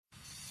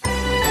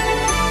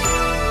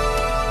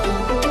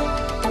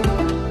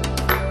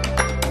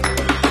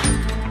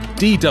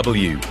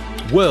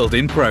DW World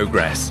in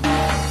Progress.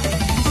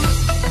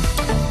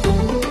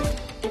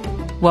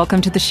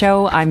 Welcome to the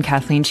show. I'm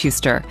Kathleen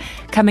Schuster.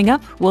 Coming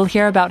up, we'll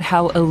hear about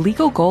how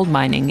illegal gold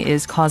mining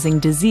is causing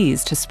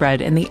disease to spread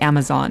in the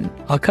Amazon.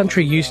 Our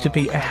country used to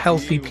be a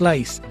healthy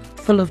place,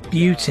 full of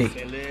beauty,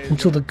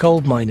 until the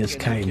gold miners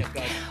came.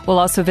 We'll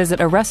also visit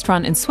a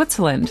restaurant in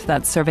Switzerland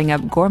that's serving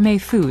up gourmet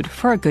food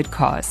for a good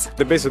cause.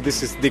 The base of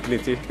this is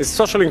dignity. It's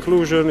social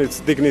inclusion, it's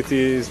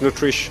dignity, it's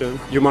nutrition,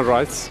 human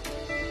rights.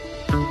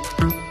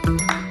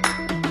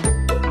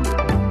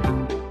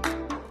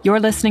 You're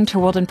listening to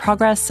World in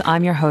Progress.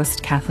 I'm your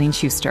host, Kathleen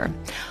Schuster.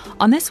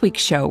 On this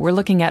week's show, we're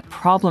looking at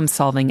problem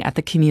solving at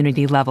the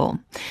community level.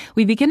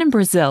 We begin in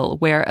Brazil,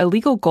 where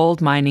illegal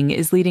gold mining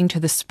is leading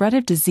to the spread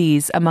of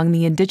disease among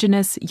the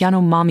indigenous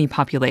Yanomami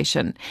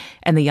population,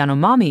 and the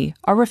Yanomami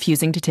are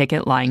refusing to take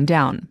it lying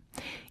down.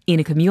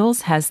 Ineke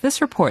Mules has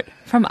this report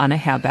from Anna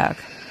Herberg.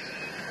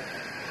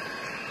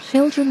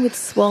 Children with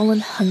swollen,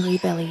 hungry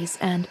bellies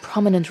and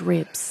prominent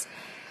ribs.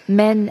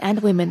 Men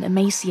and women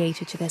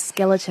emaciated to their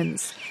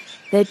skeletons,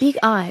 their big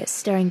eyes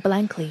staring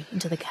blankly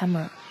into the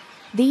camera.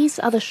 These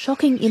are the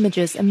shocking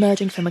images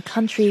emerging from a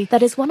country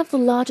that is one of the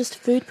largest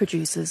food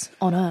producers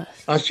on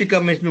Earth.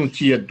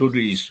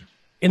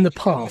 In the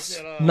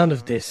past, none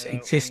of this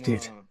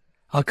existed.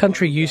 Our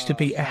country used to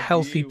be a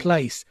healthy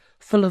place,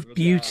 full of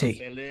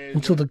beauty,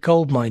 until the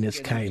gold miners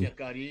came.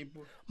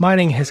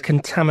 Mining has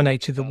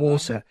contaminated the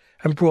water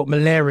and brought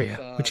malaria,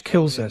 which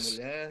kills us.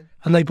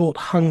 And they brought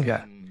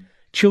hunger.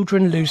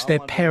 Children lose their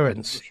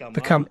parents,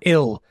 become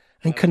ill,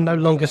 and can no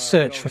longer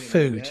search for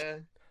food.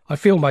 I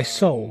feel my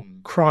soul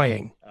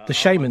crying. The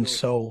shaman's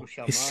soul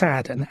is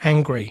sad and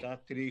angry.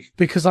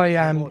 Because I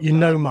am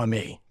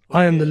Yanomami.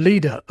 I am the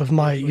leader of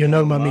my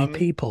Yanomami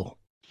people.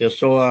 Davi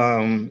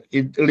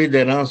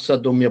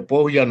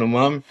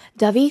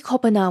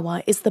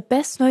Kopanawa is the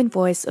best-known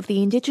voice of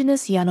the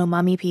indigenous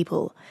Yanomami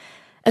people,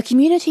 a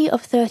community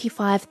of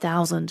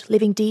 35,000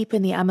 living deep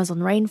in the Amazon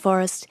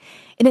rainforest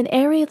in an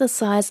area the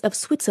size of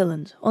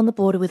Switzerland on the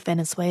border with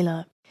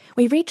Venezuela.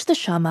 We reached the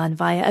shaman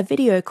via a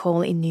video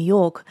call in New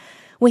York,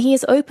 where he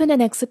has opened an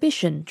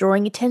exhibition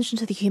drawing attention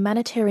to the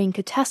humanitarian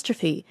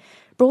catastrophe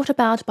brought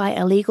about by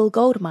illegal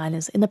gold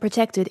miners in the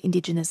protected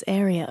indigenous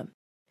area.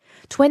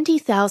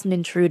 20,000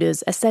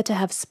 intruders are said to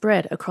have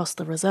spread across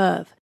the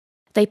reserve.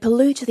 They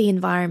pollute the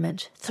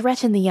environment,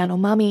 threaten the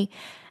Yanomami,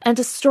 and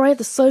destroy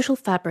the social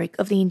fabric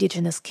of the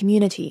indigenous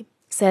community,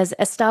 says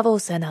Estavo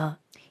Senha.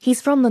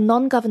 He's from the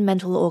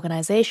non-governmental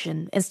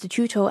organization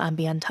Instituto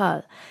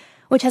Ambiental,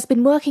 which has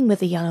been working with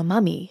the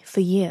Yanomami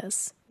for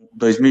years.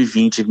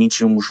 Between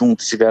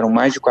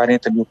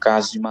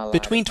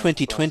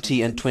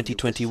 2020 and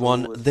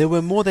 2021, there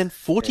were more than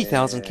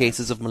 40,000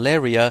 cases of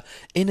malaria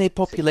in a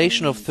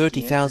population of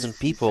 30,000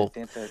 people.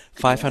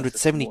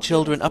 570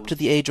 children up to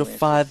the age of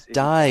 5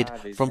 died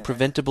from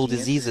preventable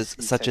diseases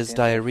such as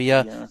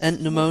diarrhea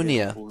and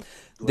pneumonia.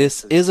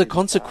 This is a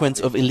consequence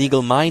of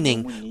illegal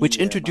mining, which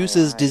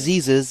introduces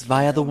diseases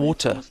via the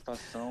water.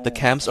 The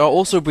camps are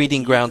also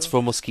breeding grounds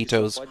for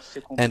mosquitoes.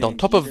 And on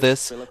top of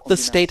this, the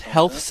state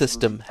health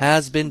system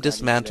has been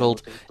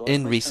dismantled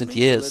in recent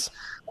years.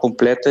 The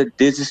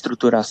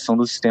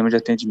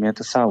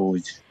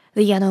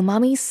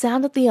Yanomami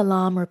sounded the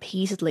alarm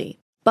repeatedly,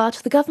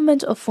 but the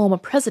government of former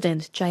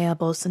President Jair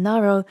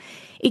Bolsonaro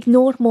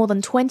ignored more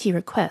than 20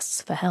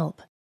 requests for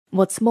help.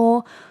 What's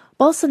more,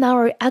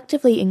 Bolsonaro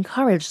actively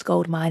encouraged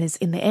gold miners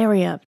in the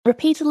area,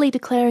 repeatedly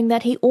declaring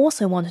that he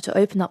also wanted to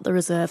open up the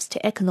reserves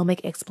to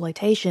economic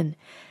exploitation,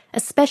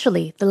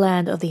 especially the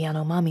land of the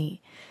Yanomami.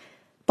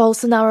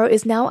 Bolsonaro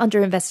is now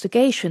under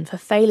investigation for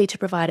failure to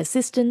provide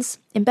assistance,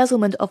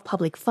 embezzlement of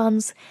public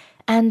funds,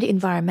 and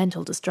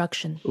environmental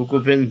destruction.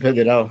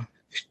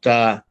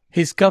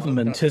 His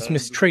government has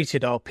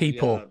mistreated our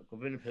people.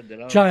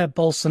 Jair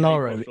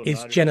Bolsonaro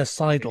is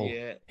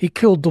genocidal. He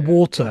killed the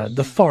water,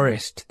 the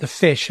forest, the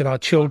fish and our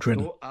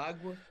children.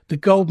 The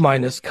gold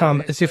miners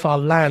come as if our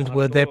land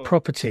were their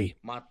property.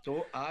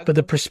 But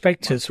the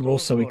prospectors are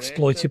also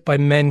exploited by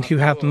men who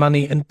have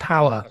money and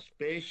power.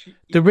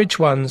 The rich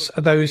ones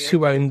are those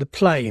who own the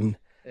plain,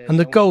 and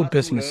the gold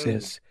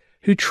businesses,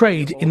 who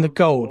trade in the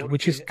gold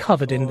which is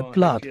covered in the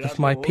blood of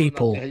my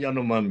people.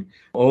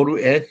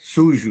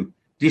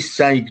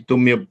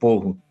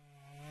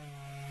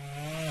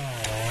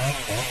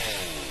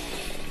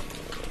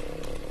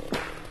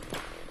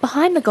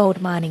 Behind the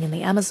gold mining in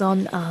the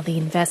Amazon are the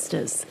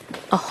investors,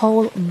 a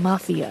whole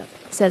mafia,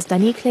 says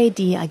Danicle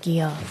de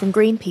Aguiar from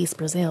Greenpeace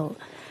Brazil.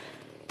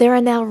 There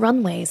are now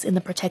runways in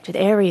the protected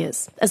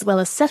areas, as well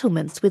as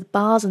settlements with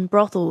bars and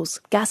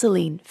brothels,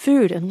 gasoline,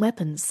 food and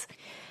weapons.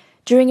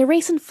 During a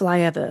recent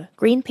flyover,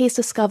 Greenpeace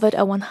discovered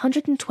a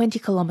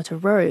 120-kilometre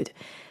road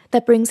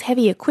that brings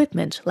heavy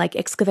equipment like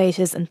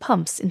excavators and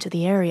pumps into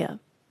the area.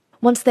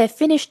 Once they're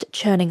finished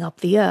churning up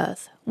the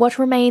earth, what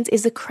remains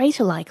is a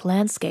crater-like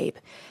landscape,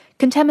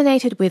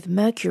 contaminated with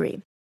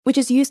mercury, which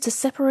is used to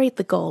separate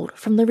the gold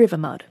from the river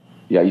mud.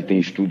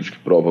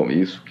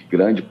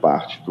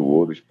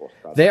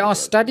 There are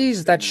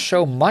studies that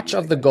show much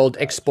of the gold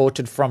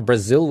exported from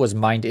Brazil was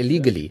mined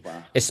illegally,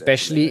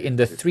 especially in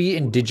the 3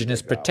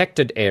 indigenous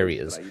protected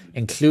areas,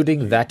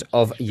 including that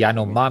of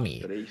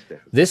Yanomami.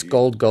 This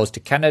gold goes to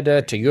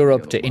Canada, to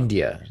Europe, to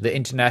India. The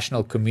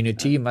international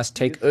community must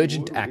take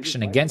urgent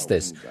action against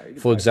this.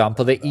 For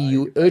example, the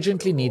EU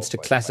urgently needs to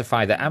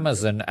classify the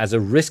Amazon as a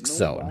risk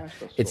zone.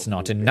 It's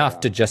not enough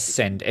to just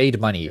send aid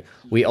money.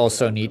 We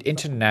also need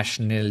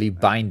internationally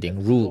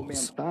binding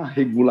rules.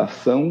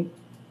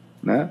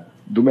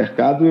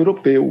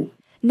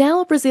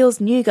 Now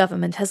Brazil's new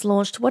government has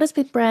launched what has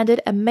been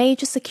branded a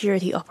major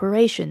security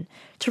operation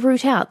to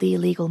root out the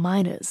illegal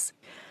miners.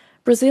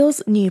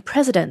 Brazil's new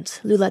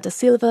president, Lula da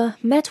Silva,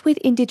 met with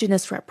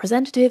indigenous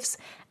representatives,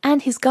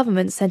 and his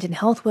government sent in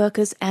health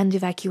workers and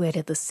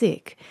evacuated the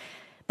sick.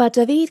 But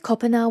David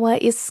Kopenawa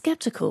is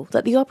sceptical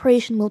that the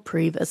operation will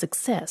prove a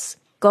success.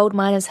 Gold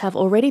miners have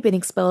already been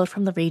expelled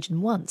from the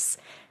region once,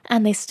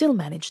 and they still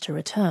manage to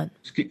return.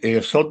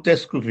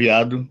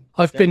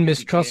 I've been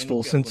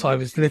mistrustful since I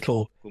was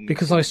little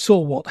because I saw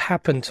what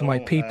happened to my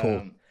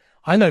people.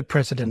 I know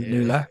President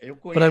Lula,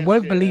 but I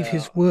won't believe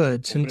his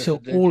words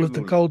until all of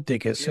the gold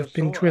diggers have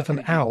been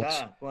driven out.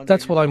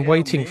 That's what I'm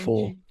waiting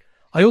for.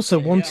 I also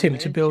want him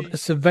to build a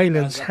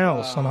surveillance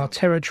house on our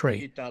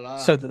territory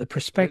so that the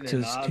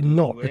prospectors do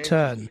not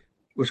return.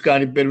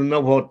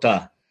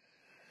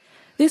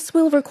 This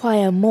will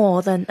require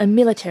more than a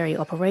military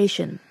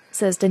operation,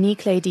 says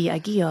Danicle de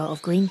Aguiar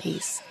of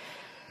Greenpeace.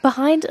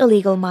 Behind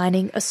illegal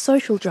mining, a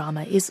social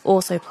drama is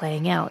also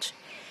playing out.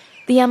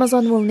 The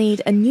Amazon will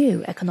need a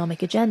new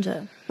economic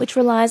agenda, which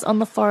relies on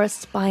the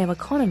forest's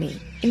bioeconomy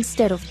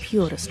instead of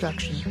pure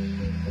destruction.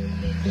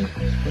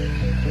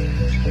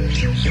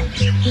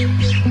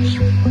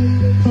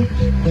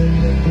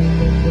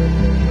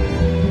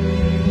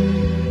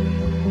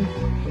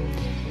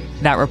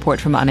 That report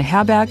from Anne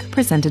Herberg,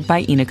 presented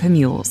by Ineke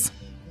Mules.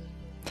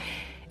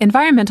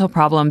 Environmental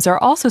problems are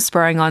also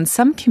spurring on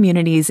some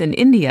communities in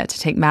India to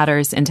take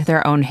matters into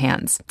their own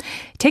hands.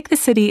 Take the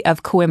city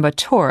of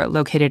Coimbatore,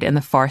 located in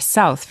the far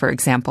south, for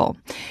example.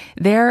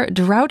 There,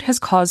 drought has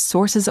caused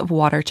sources of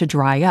water to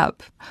dry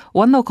up.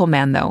 One local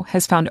man, though,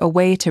 has found a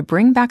way to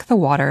bring back the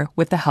water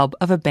with the help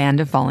of a band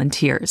of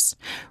volunteers.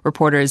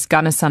 Reporters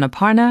Ganasana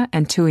Parna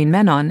and Tuin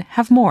Menon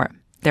have more.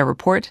 Their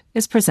report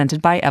is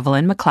presented by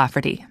Evelyn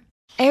McClafferty.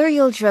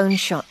 Aerial drone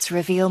shots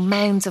reveal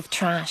mounds of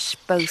trash,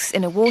 both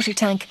in a water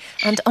tank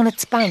and on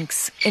its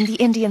banks, in the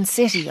Indian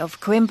city of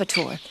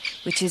Coimbatore,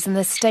 which is in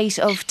the state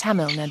of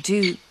Tamil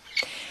Nadu.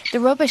 The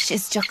rubbish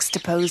is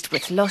juxtaposed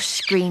with lush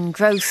green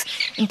growth,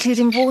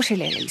 including water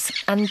lilies,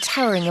 and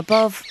towering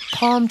above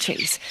palm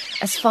trees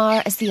as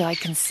far as the eye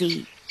can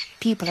see.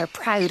 People are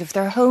proud of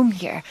their home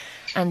here,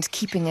 and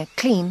keeping it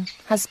clean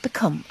has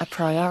become a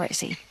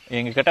priority.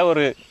 We've had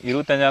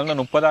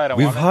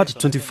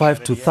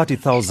 25 to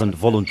 30,000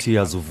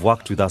 volunteers who've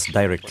worked with us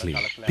directly.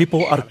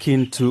 People are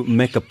keen to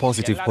make a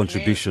positive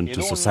contribution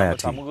to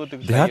society.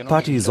 The Heart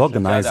Party is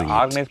organising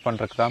it.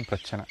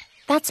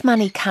 That's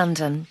Mani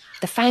Kandan,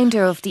 the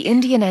founder of the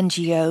Indian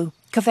NGO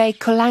Kave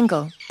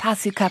Kolangal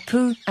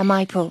Pathukapu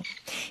Amaipo.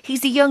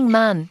 He's a young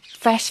man,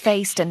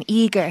 fresh-faced and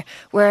eager,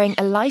 wearing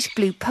a light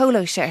blue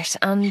polo shirt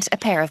and a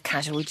pair of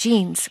casual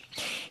jeans.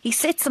 He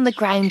sits on the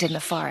ground in the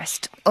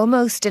forest,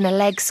 almost in a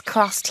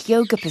legs-crossed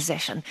yoga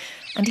position,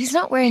 and he's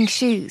not wearing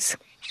shoes.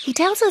 He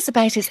tells us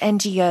about his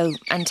NGO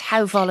and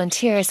how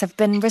volunteers have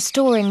been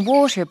restoring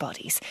water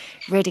bodies,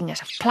 ridding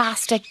it of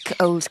plastic,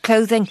 old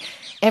clothing,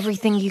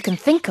 everything you can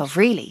think of,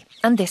 really.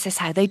 And this is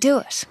how they do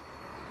it.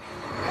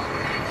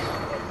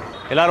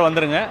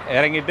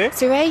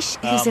 Suresh,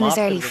 who's in his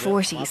early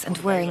 40s and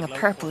wearing a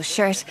purple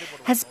shirt,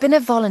 has been a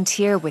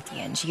volunteer with the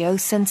NGO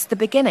since the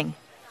beginning.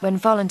 When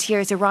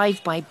volunteers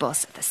arrive by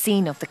bus at the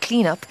scene of the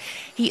clean-up,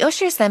 he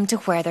ushers them to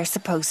where they're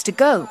supposed to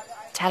go,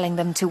 telling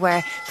them to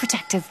wear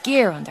protective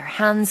gear on their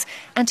hands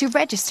and to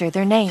register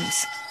their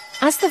names.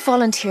 As the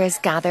volunteers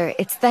gather,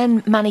 it's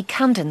then Mani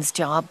Kandan's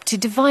job to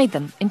divide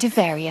them into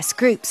various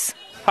groups.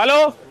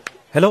 Hello,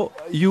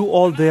 you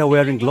all there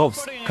wearing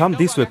gloves. Come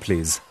this way,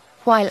 please.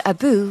 While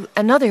Abu,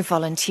 another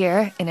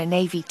volunteer in a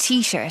navy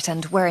t-shirt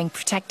and wearing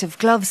protective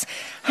gloves,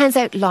 hands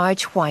out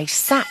large white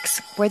sacks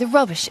where the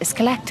rubbish is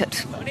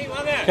collected.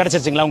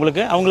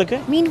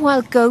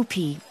 Meanwhile,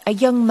 Gopi, a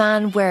young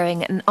man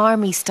wearing an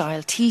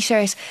army-style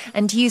t-shirt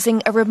and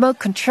using a remote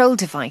control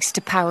device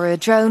to power a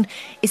drone,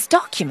 is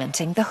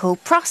documenting the whole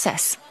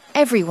process,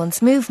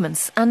 everyone's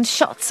movements and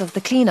shots of the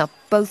clean-up,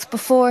 both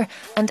before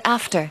and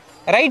after.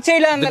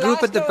 The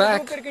group at the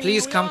back,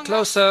 please come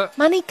closer.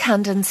 Mani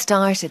Kandan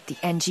started the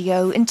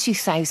NGO in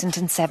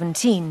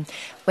 2017,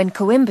 when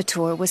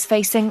Coimbatore was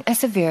facing a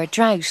severe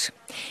drought.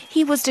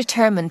 He was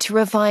determined to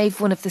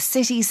revive one of the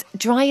city's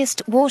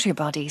driest water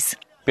bodies.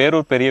 It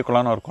was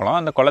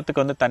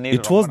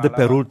the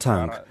Perul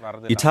tank.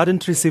 It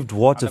hadn't received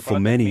water for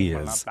many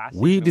years.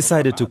 We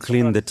decided to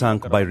clean the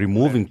tank by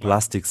removing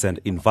plastics and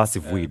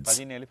invasive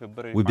weeds.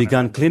 We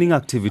began cleaning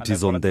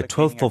activities on the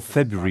 12th of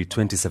February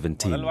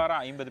 2017.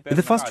 In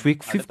the first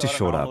week, 50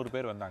 showed up.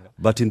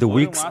 But in the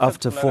weeks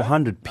after,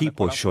 400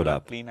 people showed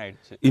up.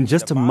 In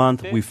just a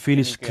month, we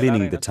finished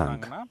cleaning the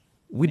tank.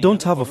 We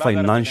don't have a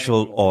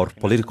financial or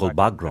political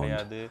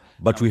background,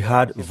 but we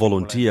had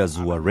volunteers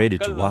who were ready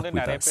to work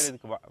with us.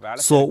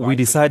 So we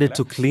decided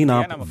to clean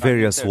up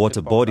various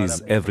water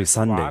bodies every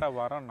Sunday.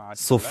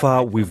 So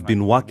far, we've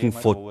been working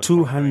for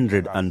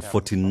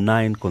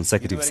 249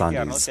 consecutive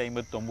Sundays.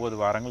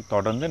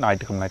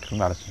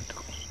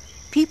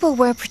 People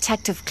wear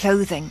protective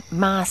clothing,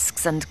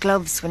 masks and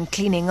gloves when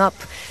cleaning up,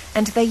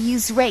 and they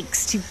use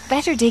rakes to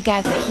better dig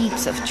out the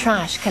heaps of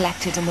trash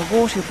collected in the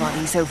water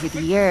bodies over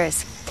the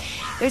years.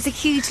 There's a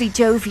hugely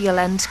jovial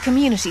and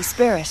community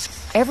spirit.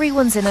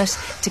 Everyone's in it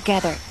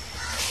together.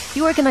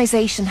 The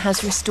organisation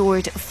has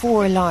restored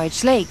 4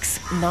 large lakes,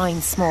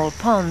 9 small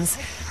ponds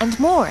and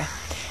more.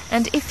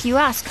 And if you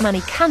ask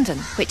Manny Candon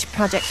which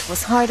project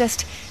was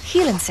hardest,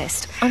 he'll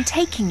insist on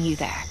taking you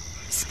there.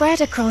 Spread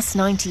across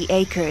 90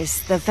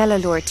 acres, the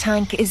Velalur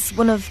tank is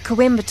one of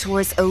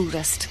Coimbator's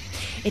oldest.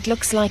 It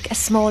looks like a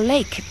small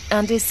lake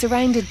and is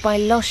surrounded by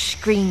lush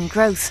green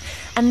growth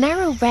and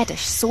narrow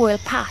reddish soil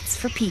paths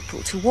for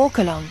people to walk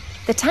along.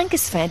 The tank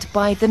is fed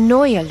by the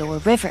Noyalur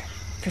River.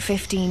 For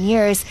 15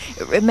 years,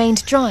 it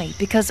remained dry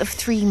because of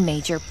 3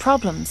 major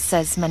problems,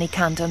 says Manny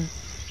Candon.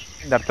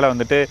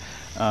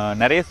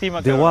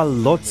 There were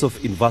lots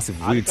of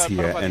invasive weeds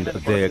here and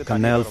the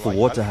canal for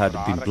water had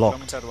been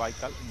blocked.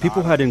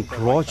 People had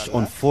encroached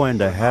on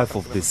 4.5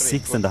 of the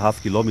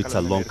 6.5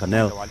 kilometer long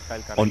canal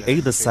on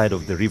either side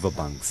of the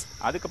riverbanks.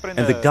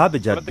 And the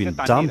garbage had been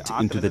dumped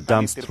into the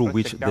dams through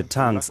which the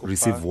tanks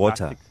receive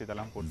water.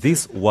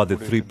 These were the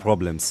 3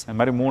 problems.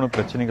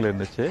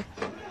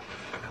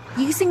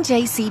 Using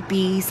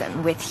JCBs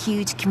and with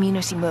huge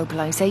community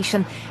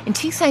mobilisation, in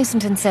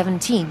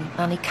 2017,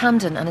 Manny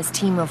Candon and his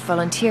team of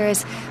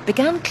volunteers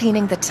began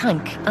cleaning the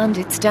tank and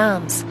its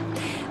dams.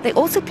 They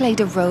also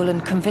played a role in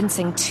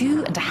convincing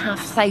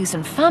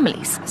 2,500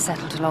 families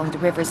settled along the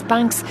river's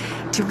banks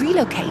to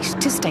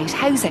relocate to state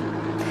housing.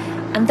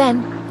 And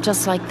then,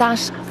 just like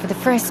that, for the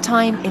first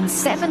time in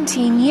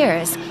 17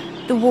 years,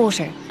 the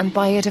water and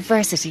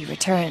biodiversity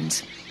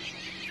returned.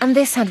 And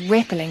this had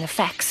rippling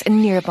effects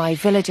in nearby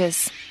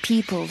villages.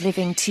 People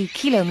living 2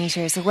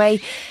 kilometres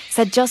away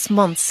said just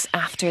months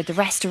after the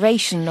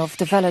restoration of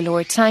the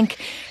Velalur tank,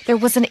 there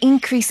was an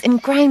increase in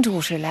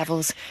groundwater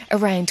levels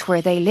around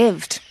where they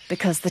lived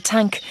because the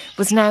tank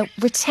was now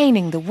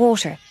retaining the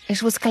water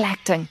it was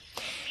collecting.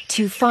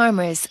 2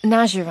 farmers,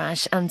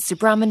 Najaraj and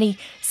Subramani,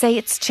 say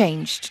it's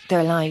changed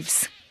their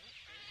lives.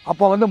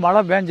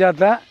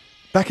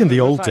 Back in the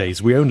old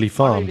days, we only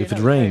farmed if it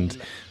rained.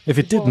 If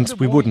it didn't,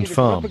 we wouldn't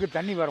farm.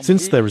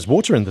 Since there is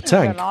water in the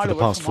tank, for the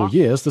past 4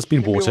 years, there's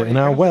been water in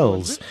our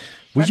wells.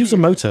 We use a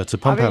motor to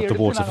pump out the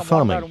water for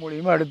farming.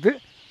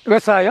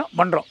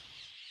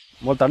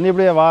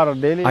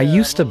 I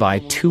used to buy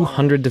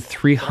 200 to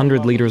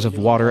 300 litres of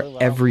water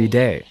every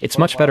day. It's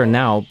much better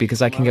now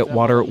because I can get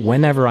water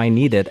whenever I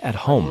need it at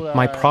home.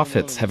 My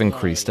profits have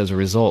increased as a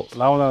result.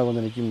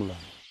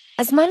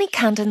 As Manny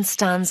Candon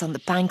stands on the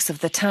banks of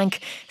the tank,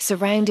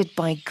 surrounded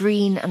by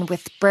green and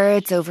with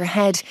birds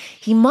overhead,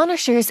 he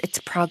monitors its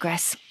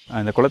progress.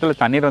 Once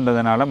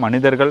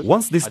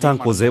this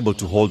tank was able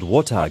to hold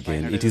water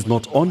again, it is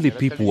not only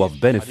people who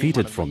have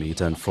benefited from it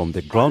and from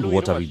the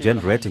groundwater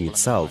regenerating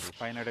itself.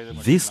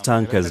 This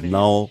tank has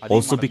now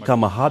also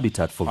become a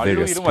habitat for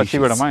various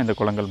species.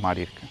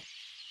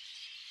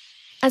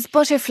 As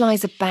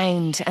butterflies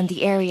abound and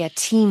the area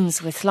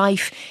teems with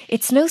life,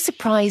 it's no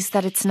surprise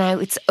that it's now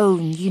its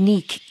own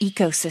unique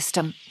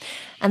ecosystem.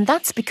 And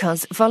that's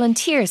because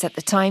volunteers at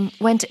the time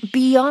went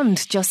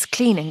beyond just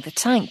cleaning the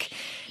tank.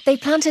 They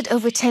planted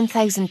over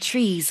 10,000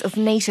 trees of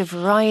native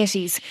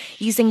varieties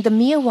using the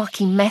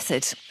Miyawaki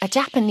method, a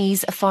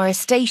Japanese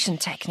afforestation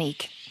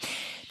technique.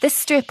 This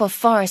strip of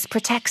forest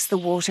protects the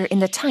water in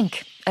the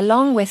tank,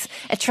 along with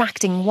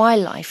attracting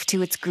wildlife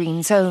to its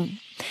green zone.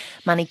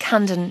 Manny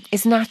Candon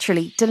is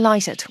naturally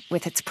delighted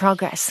with its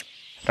progress.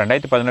 I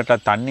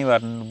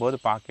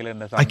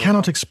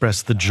cannot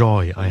express the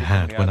joy I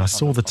had when I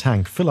saw the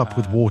tank fill up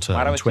with water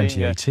in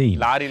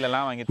 2018.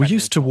 We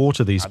used to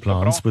water these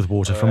plants with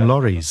water from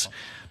lorries,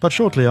 but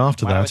shortly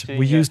after that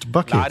we used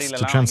buckets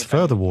to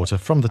transfer the water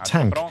from the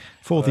tank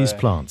for these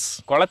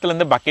plants.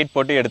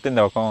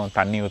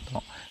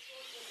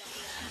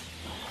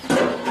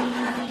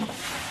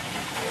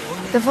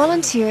 The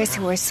volunteers,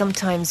 who are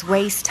sometimes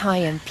waist-high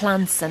in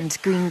plants and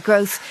green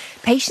growth,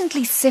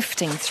 patiently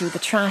sifting through the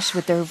trash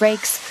with their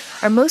rakes,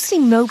 are mostly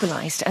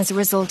mobilised as a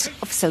result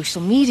of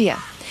social media.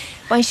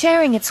 By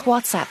sharing its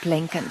WhatsApp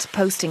link and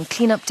posting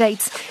clean-up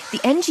dates, the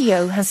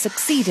NGO has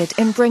succeeded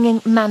in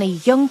bringing many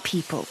young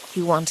people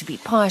who want to be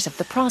part of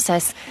the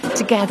process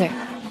together.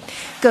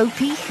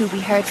 Gopi, who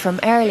we heard from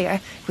earlier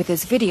with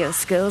his video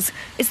skills,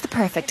 is the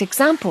perfect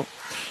example.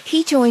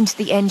 He joined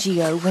the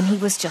NGO when he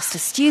was just a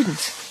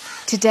student.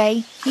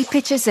 Today, he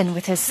pitches in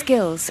with his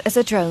skills as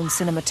a drone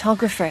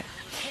cinematographer.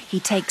 He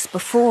takes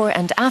before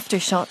and after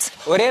shots.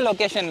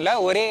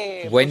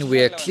 When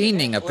we're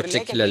cleaning a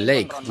particular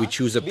lake, we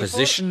choose a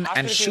position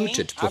and shoot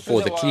it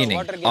before the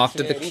cleaning,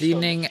 after the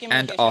cleaning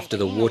and after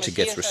the water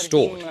gets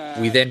restored.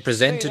 We then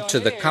present it to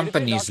the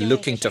companies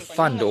looking to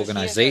fund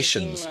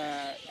organizations.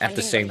 At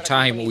the same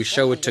time, we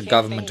show it to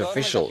government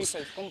officials.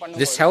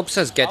 This helps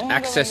us get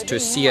access to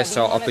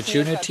CSR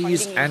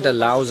opportunities and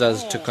allows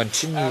us to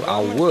continue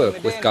our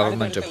work with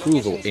government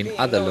approval in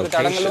other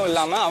locations.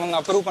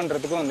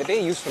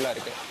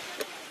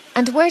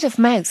 And word of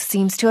mouth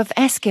seems to have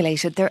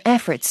escalated their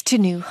efforts to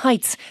new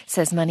heights,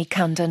 says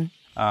Manikandan.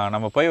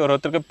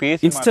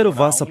 Instead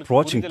of us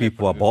approaching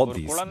people about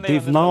this,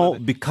 they've now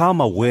become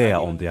aware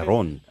on their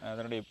own.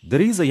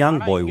 There is a young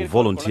boy who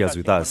volunteers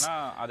with us.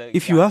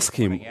 If you ask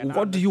him,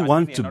 what do you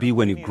want to be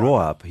when you grow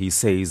up? He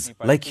says,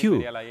 like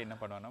you.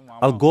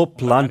 I'll go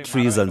plant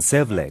trees and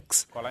save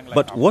lakes.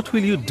 But what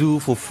will you do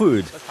for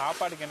food?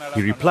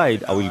 He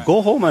replied, I will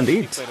go home and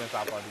eat.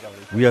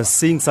 We are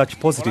seeing such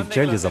positive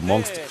changes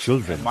amongst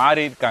children.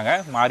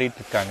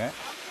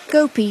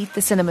 Gopi,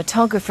 the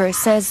cinematographer,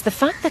 says the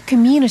fact that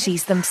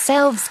communities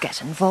themselves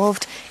get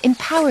involved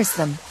empowers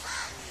them.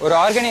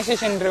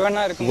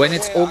 When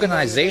it's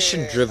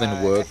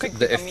organization-driven work,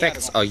 the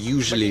effects are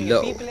usually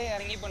low.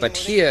 But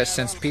here,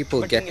 since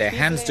people get their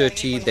hands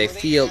dirty, they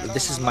feel,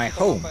 this is my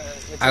home.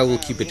 I will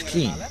keep it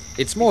clean.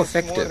 It's more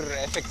effective.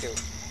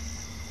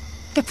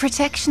 The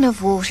protection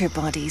of water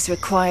bodies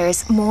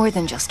requires more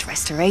than just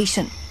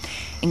restoration.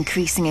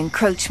 Increasing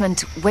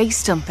encroachment,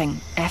 waste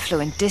dumping,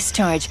 effluent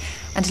discharge,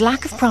 and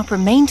lack of proper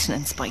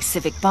maintenance by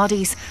civic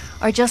bodies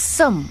are just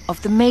some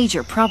of the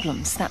major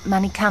problems that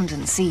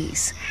Manikandan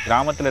sees.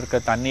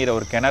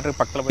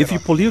 If you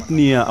pollute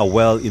near a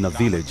well in a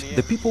village,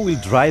 the people will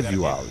drive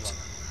you out.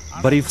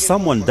 But if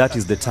someone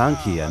dirties the tank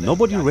here,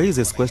 nobody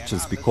raises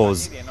questions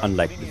because,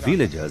 unlike the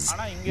villagers,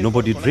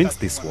 nobody drinks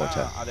this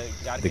water.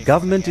 The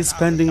government is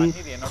spending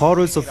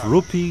crores of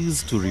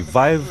rupees to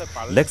revive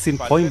lakes in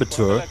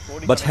Coimbatore,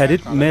 but had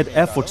it made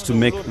efforts to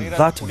make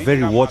that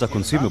very water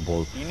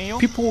consumable,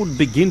 people would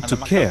begin to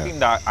care.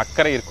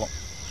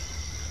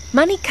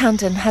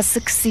 Manikandan has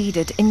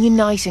succeeded in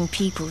uniting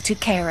people to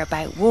care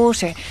about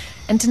water,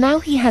 and now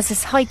he has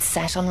his heights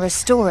set on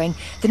restoring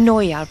the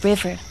Noya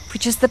River,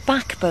 which is the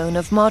backbone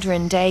of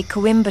modern-day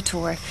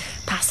Coimbatore,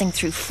 passing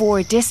through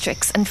 4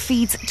 districts and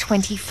feeds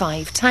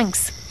 25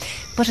 tanks.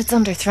 But it's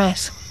under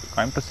threat.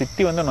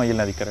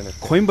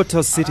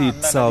 Coimbatore city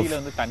itself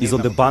is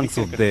on the banks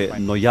of the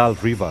Noyal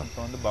River,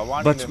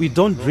 but we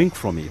don't drink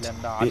from it.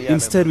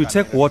 Instead, we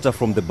take water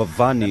from the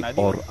Bhavani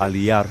or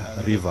Aliyar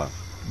River.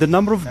 The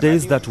number of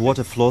days that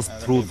water flows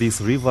through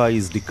this river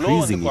is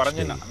decreasing each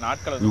day.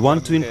 We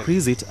want to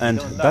increase it, and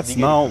that's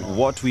now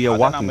what we are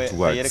working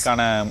towards.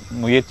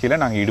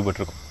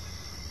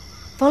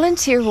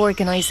 Volunteer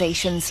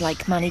organisations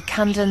like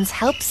Manikandan's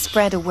help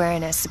spread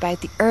awareness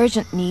about the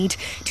urgent need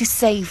to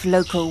save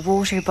local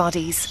water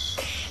bodies.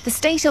 The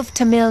state of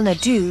Tamil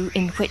Nadu,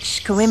 in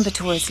which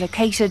Coimbatore is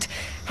located,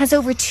 has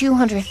over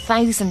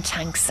 200,000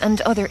 tanks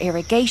and other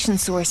irrigation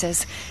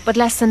sources, but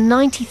less than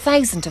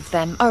 90,000 of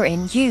them are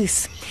in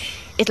use.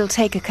 It'll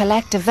take a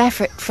collective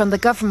effort from the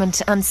government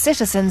and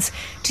citizens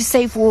to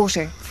save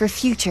water for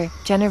future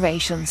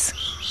generations.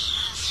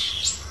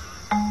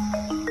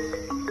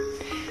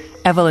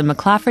 Evelyn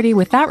McClafferty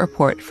with that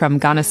report from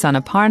Ganasana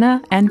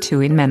Parna and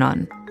Tuin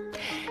Menon.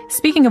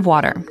 Speaking of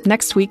water,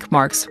 next week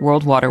marks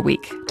World Water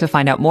Week. To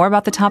find out more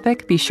about the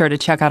topic, be sure to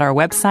check out our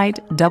website,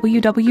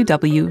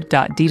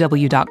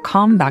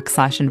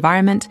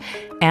 www.dw.com/environment,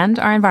 and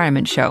our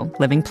environment show,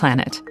 Living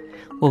Planet.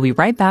 We'll be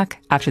right back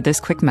after this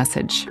quick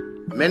message.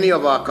 Many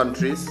of our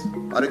countries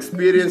are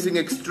experiencing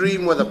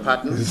extreme weather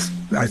patterns.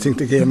 I think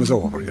the game is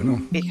over,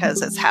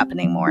 Because it's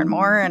happening more and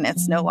more, and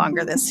it's no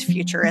longer this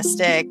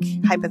futuristic,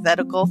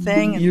 hypothetical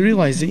thing. You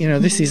realise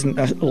that, this isn't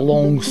a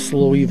long,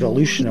 slow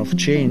evolution of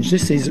change.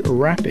 This is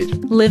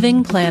rapid.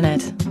 Living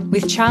Planet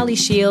with Charlie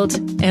Shield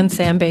and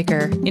Sam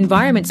Baker.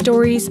 Environment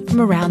stories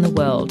from around the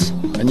world.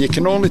 And you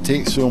can only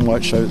take so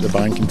much out of the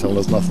bank until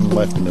there's nothing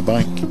left in the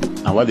bank.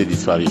 And what did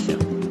this valley here?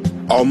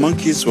 Our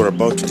monkeys were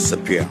about to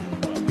disappear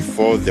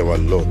before there were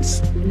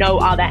loads. No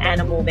other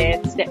animal there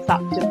steps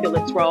up to fill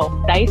its role.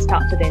 They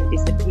start to then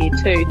disappear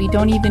too. We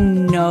don't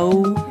even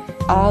know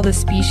all the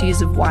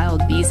species of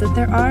wild bees that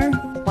there are.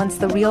 Once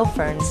the real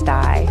ferns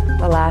die,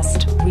 the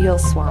last real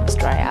swamps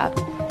dry up,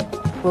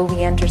 will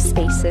we enter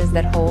spaces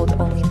that hold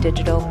only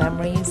digital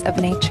memories of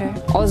nature?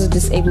 Also,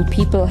 disabled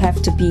people have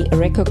to be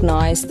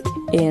recognized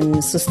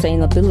in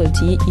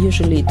sustainability.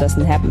 Usually it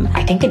doesn't happen.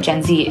 I think the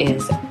Gen Z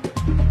is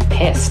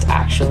pissed,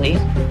 actually.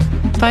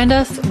 Find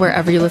us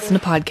wherever you listen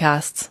to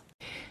podcasts.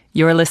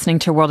 You're listening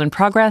to World in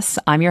Progress.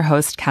 I'm your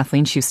host,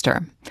 Kathleen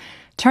Schuster.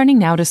 Turning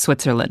now to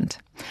Switzerland.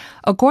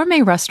 A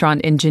gourmet restaurant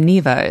in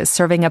Geneva is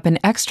serving up an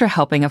extra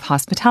helping of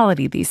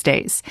hospitality these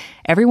days.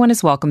 Everyone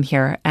is welcome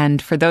here,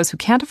 and for those who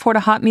can't afford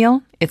a hot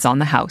meal, it's on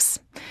the house.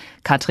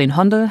 Katrin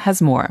Hundel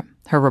has more.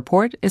 Her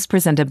report is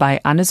presented by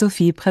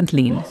Anne-Sophie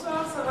Prentlin.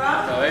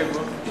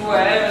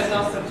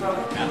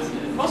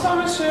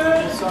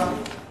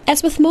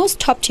 As with most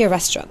top-tier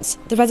restaurants,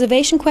 the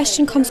reservation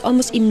question comes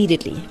almost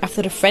immediately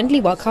after the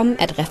friendly welcome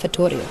at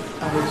Refettorio.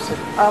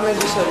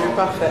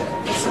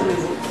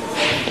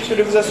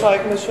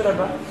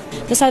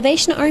 The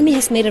Salvation Army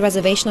has made a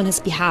reservation on his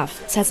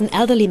behalf, says an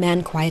elderly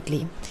man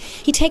quietly.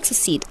 He takes a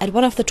seat at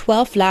one of the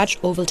 12 large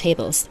oval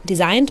tables,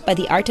 designed by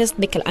the artist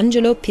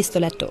Michelangelo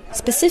Pistoletto,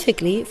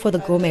 specifically for the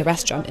gourmet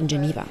restaurant in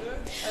Geneva.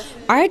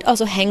 Art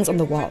also hangs on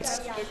the walls.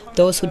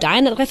 Those who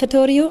dine at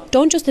Refettorio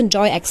don't just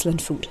enjoy excellent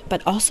food,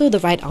 but also the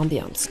right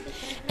ambiance.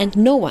 And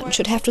no one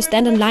should have to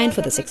stand in line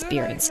for this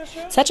experience,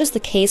 such as the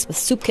case with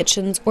soup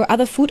kitchens or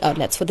other food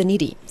outlets for the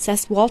needy,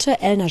 says Walter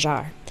El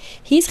Najjar.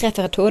 He's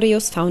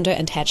Refettorio's founder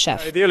and head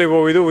chef. Ideally,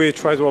 what we do, we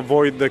try to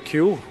avoid the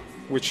queue,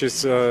 which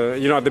is,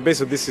 at the base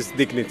of this is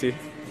dignity.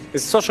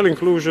 It's social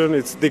inclusion,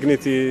 it's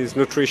dignity, it's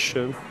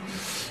nutrition,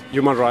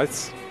 human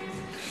rights.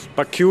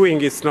 But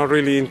queuing is not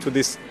really into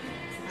these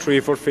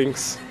 3-4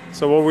 things.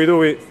 So what we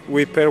do,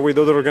 we pair with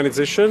other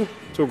organizations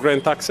to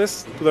grant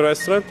access to the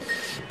restaurant,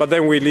 but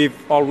then we leave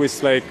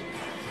always like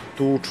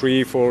 2,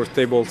 3, 4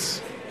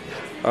 tables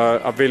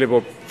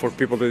available for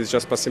people that is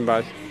just passing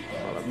by,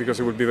 because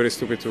it would be very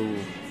stupid to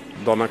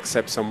don't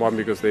accept someone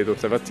because they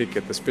don't have a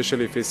ticket,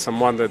 especially if it's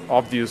someone that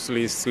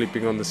obviously is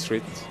sleeping on the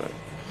street.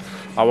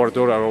 Our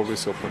doors are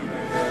always open.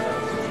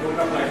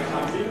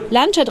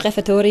 Lunch at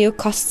Refettorio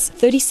costs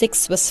 36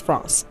 Swiss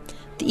francs.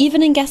 The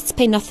evening guests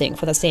pay nothing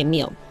for the same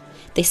meal.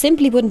 They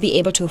simply wouldn't be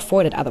able to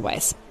afford it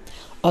otherwise.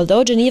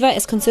 Although Geneva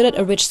is considered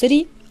a rich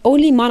city,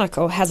 only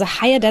Monaco has a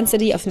higher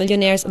density of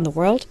millionaires in the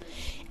world.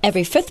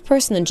 Every 5th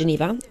person in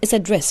Geneva is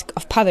at risk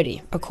of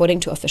poverty, according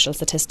to official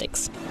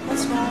statistics.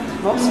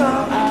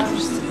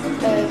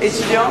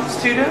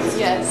 Students?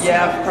 Yes.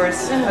 Yeah, of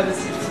course.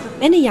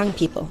 Many young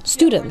people,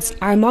 students,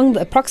 are among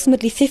the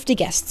approximately 50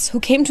 guests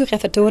who came to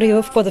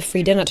Refettorio for the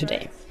free dinner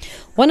today.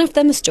 One of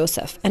them is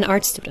Joseph, an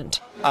art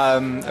student.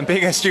 And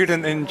being a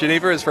student in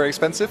Geneva is very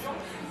expensive.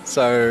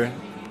 So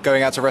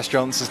going out to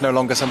restaurants is no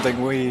longer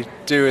something we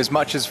do as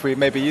much as we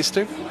maybe used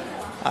to.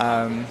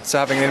 So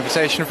having an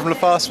invitation from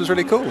LaFast was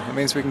really cool. It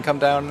means we can come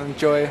down and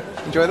enjoy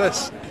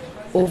this.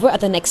 Over at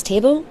the next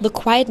table, the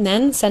quiet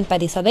man sent by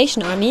the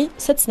Salvation Army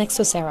sits next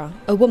to Sarah,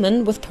 a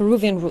woman with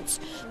Peruvian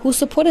roots, who's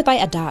supported by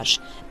Adage,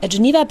 a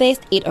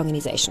Geneva-based aid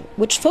organization,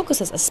 which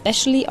focuses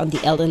especially on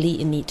the elderly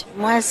in need.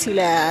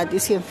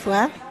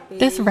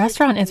 This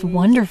restaurant is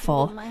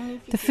wonderful.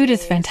 The food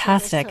is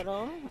fantastic.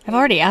 I've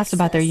already asked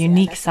about their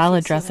unique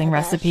salad dressing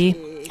recipe,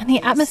 and the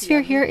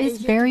atmosphere here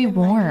is very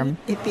warm.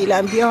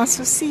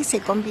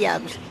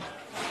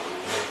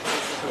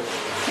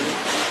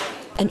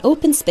 An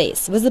open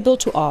space visible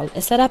to all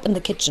is set up in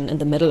the kitchen in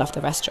the middle of the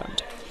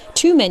restaurant.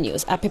 2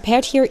 menus are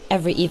prepared here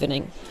every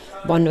evening,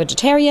 one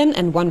vegetarian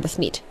and one with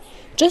meat,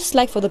 just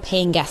like for the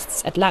paying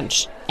guests at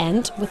lunch,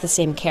 and with the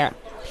same care.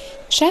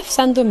 Chef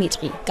Sandro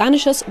Mitri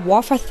garnishes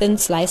wafer-thin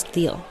sliced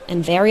veal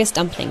and various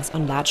dumplings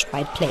on large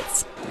white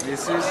plates.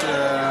 This is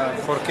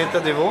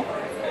forchetta de veau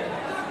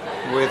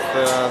with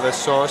the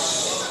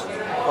sauce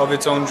of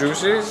its own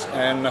juices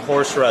and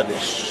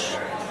horseradish.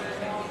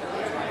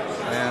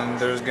 And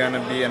there's gonna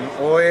be an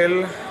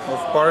oil of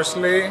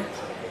parsley,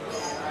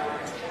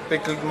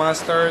 pickled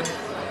mustard,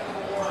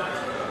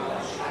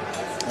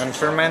 and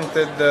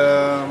fermented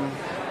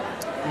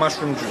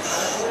mushroom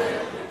juice.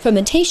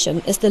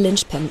 Fermentation is the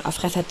linchpin of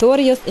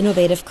Refettorio's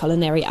innovative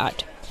culinary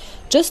art.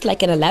 Just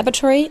like in a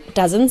laboratory,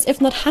 dozens,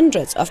 if not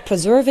hundreds, of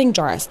preserving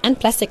jars and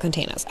plastic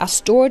containers are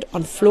stored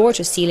on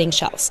floor-to-ceiling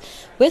shelves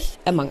with,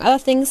 among other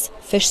things,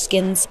 fish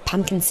skins,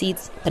 pumpkin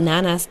seeds,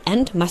 bananas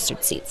and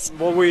mustard seeds.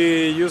 What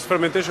we use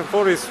fermentation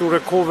for is to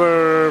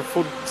recover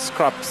food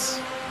scraps.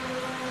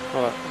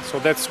 So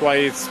that's why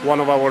it's one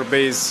of our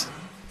base.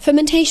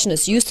 Fermentation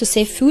is used to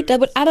save food that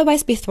would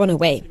otherwise be thrown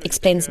away,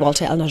 explains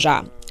Walter El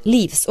Najjar.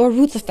 Leaves or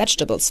roots of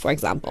vegetables, for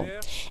example.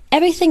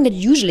 Everything that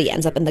usually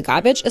ends up in the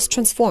garbage is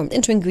transformed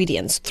into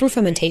ingredients through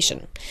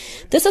fermentation.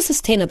 This is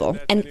sustainable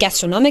and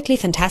gastronomically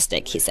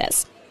fantastic, he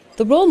says.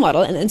 The role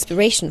model and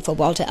inspiration for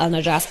Walter El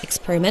Najjar's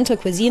experimental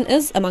cuisine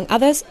is, among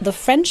others, the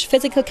French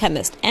physical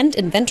chemist and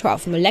inventor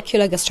of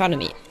molecular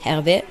gastronomy,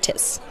 Hervé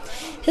Tiss.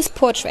 His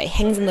portrait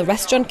hangs in the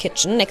restaurant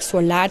kitchen next to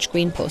a large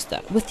green poster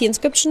with the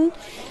inscription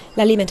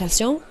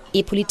 "L'alimentation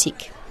est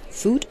politique."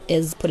 Food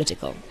is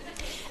political.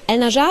 El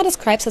Najjar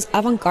describes his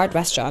avant-garde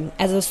restaurant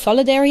as a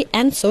solidary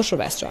and social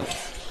restaurant.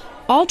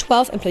 All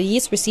 12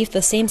 employees receive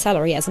the same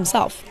salary as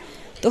himself.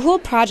 The whole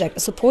project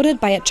is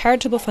supported by a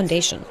charitable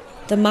foundation,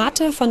 the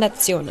Mater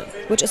Fondazione,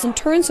 which is in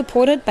turn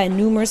supported by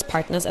numerous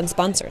partners and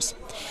sponsors.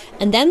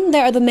 And then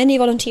there are the many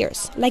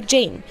volunteers, like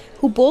Jane,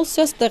 who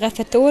bolsters the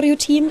Refettorio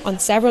team on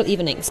several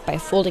evenings by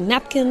folding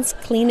napkins,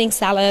 cleaning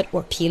salad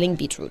or peeling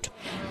beetroot.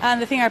 And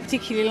the thing I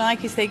particularly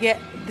like is they get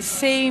the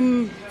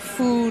same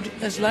food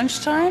as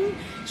lunchtime,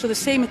 so the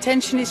same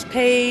attention is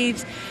paid,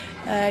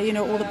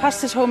 all the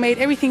pasta's homemade,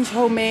 everything's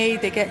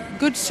homemade, they get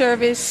good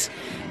service,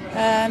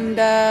 and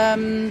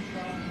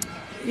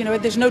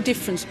there's no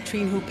difference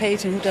between who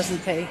pays and who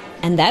doesn't pay.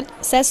 And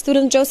that, says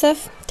student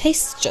Joseph,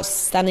 tastes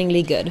just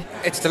stunningly good.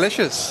 It's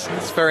delicious.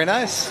 It's very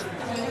nice.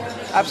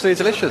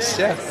 Absolutely delicious,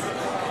 yeah.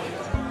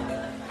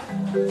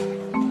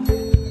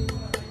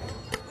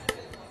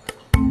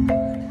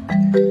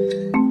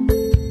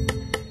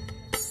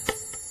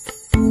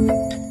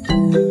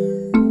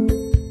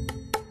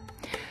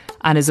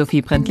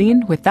 Anne-Sophie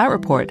Brendlin with that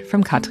report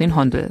from Katrin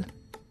Hondel.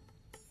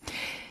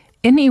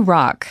 In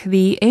Iraq,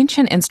 the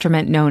ancient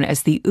instrument known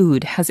as the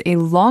oud has a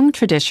long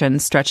tradition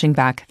stretching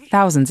back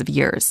thousands of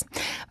years.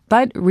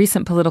 But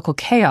recent political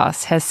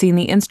chaos has seen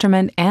the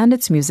instrument and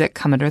its music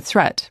come under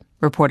threat.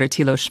 Reporter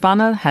Thilo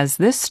Spanel has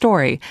this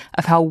story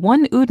of how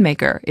one oud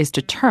maker is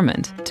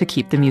determined to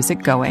keep the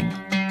music going.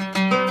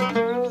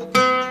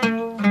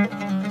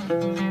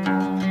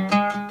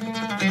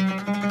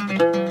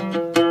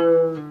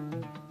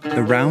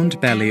 The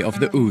round belly of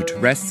the oud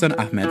rests on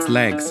Ahmed's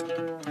legs.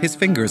 His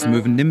fingers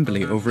move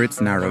nimbly over its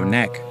narrow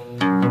neck.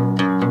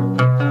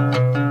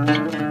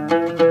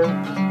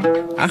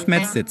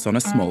 Ahmed sits on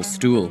a small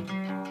stool.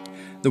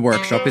 The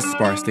workshop is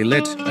sparsely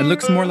lit and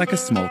looks more like a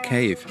small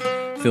cave,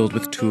 filled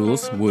with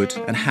tools, wood,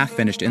 and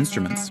half-finished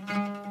instruments.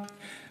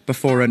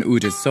 Before an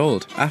oud is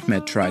sold,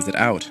 Ahmed tries it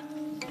out.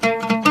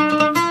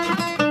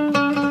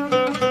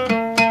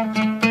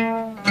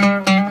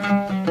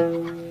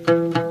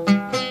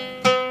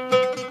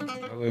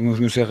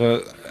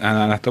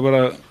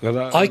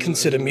 I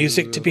consider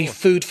music to be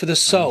food for the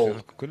soul.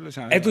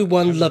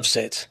 Everyone loves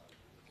it.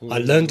 I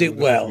learned it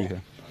well.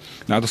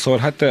 The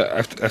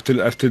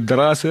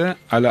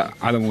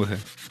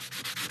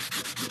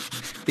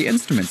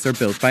instruments are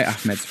built by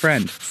Ahmed's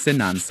friend,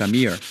 Sinan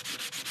Samir.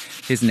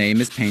 His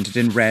name is painted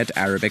in red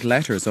Arabic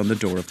letters on the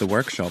door of the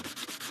workshop.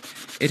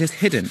 It is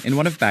hidden in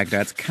one of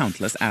Baghdad's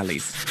countless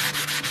alleys.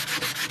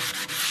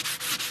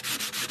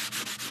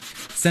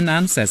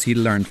 Sinan says he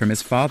learned from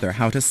his father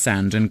how to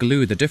sand and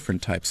glue the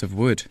different types of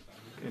wood.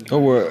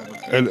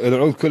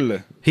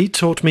 He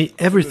taught me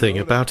everything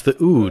about the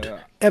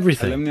oud,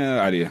 everything.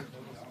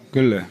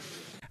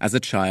 As a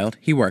child,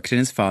 he worked in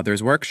his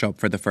father's workshop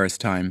for the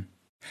first time.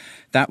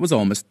 That was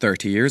almost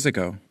 30 years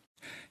ago.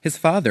 His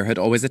father had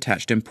always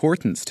attached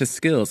importance to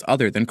skills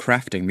other than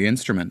crafting the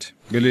instrument.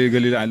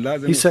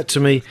 He said to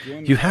me,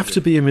 "You have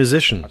to be a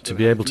musician to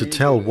be able to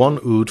tell one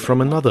oud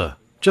from another,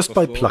 just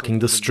by plucking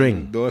the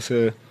string."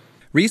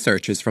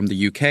 Researchers from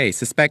the UK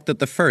suspect that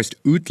the first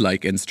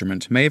oud-like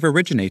instrument may have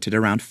originated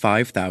around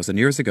 5,000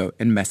 years ago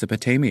in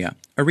Mesopotamia,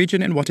 a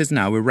region in what is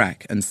now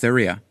Iraq and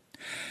Syria.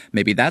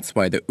 Maybe that's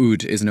why the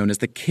oud is known as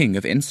the king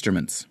of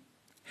instruments.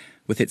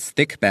 With its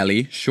thick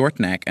belly, short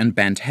neck and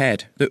bent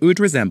head, the oud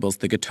resembles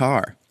the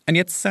guitar, and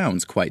yet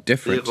sounds quite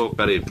different.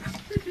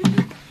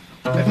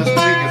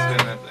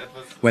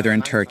 Whether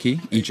in Turkey,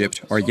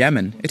 Egypt or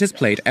Yemen, it is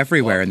played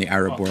everywhere in the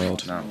Arab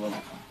world.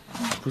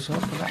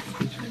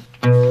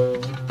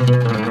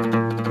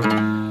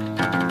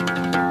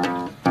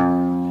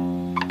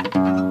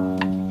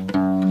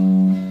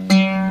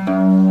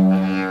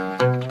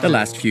 The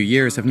last few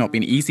years have not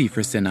been easy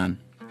for Sinan.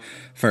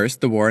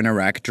 First, the war in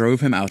Iraq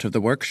drove him out of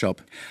the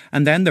workshop,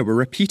 and then there were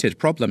repeated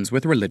problems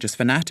with religious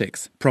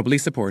fanatics, probably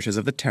supporters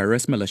of the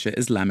terrorist militia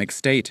Islamic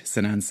State,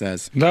 Sinan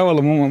says.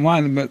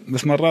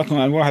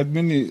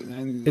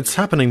 It's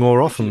happening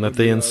more often that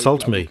they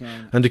insult me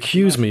and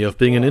accuse me of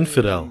being an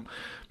infidel,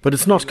 but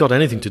it's not got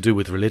anything to do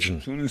with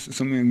religion.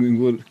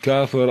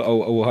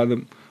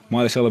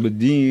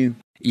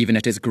 Even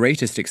at its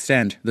greatest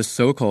extent, the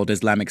so-called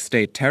Islamic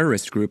State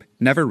terrorist group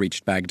never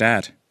reached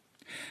Baghdad.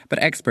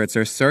 But experts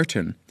are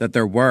certain that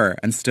there were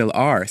and still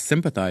are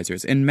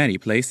sympathizers in many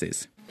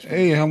places.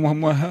 Then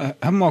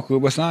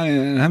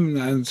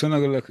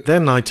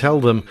I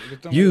tell them,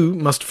 "You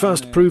must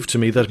first prove to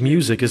me that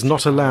music is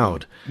not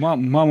allowed."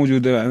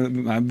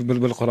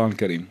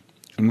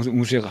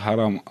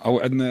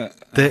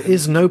 There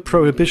is no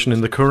prohibition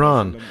in the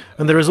Quran,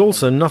 and there is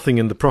also nothing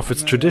in the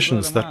Prophet's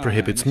traditions that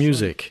prohibits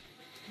music.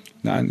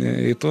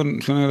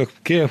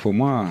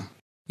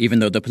 Even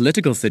though the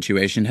political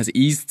situation has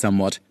eased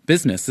somewhat,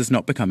 business has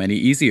not become any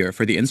easier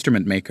for the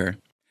instrument maker.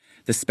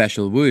 The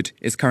special wood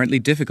is currently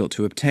difficult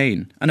to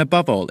obtain, and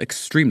above all,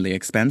 extremely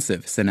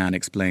expensive, Sinan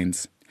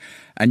explains.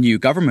 A new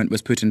government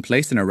was put in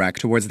place in Iraq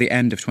towards the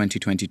end of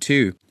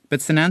 2022,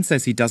 but Sinan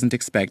says he doesn't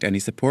expect any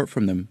support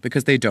from them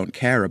because they don't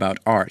care about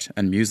art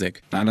and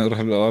music.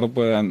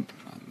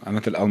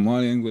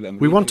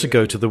 We want to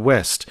go to the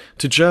West,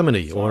 to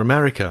Germany or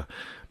America,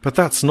 but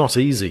that's not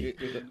easy.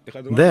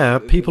 There,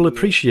 people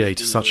appreciate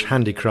such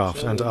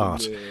handicraft and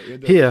art.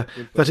 Here,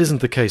 that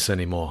isn't the case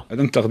anymore.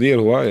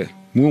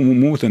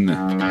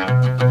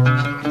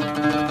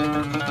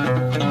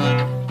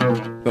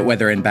 But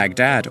whether in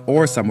Baghdad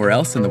or somewhere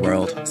else in the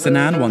world,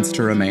 Sinan wants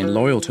to remain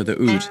loyal to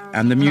the oud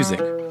and the music,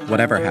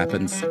 whatever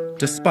happens,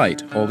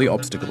 despite all the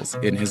obstacles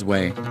in his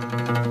way.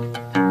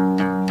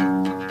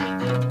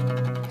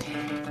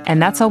 And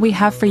that's all we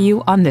have for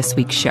you on this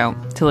week's show.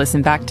 To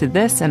listen back to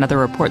this and other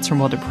reports from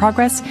World in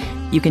Progress,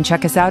 you can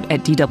check us out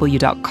at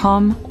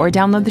dw.com or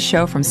download the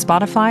show from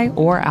Spotify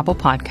or Apple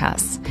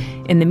Podcasts.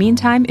 In the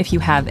meantime, if you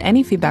have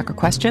any feedback or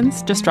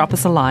questions, just drop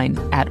us a line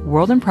at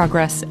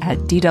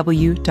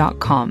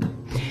worldinprogress@dw.com.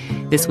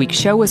 This week's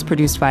show was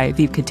produced by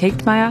Wiebke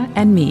Tegtmeier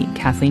and me,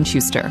 Kathleen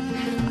Schuster.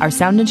 Our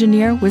sound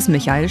engineer was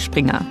Michael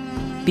Springer.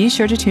 Be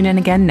sure to tune in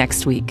again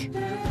next week.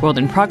 World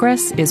in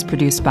Progress is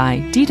produced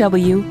by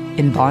DW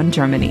in Bonn,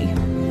 Germany.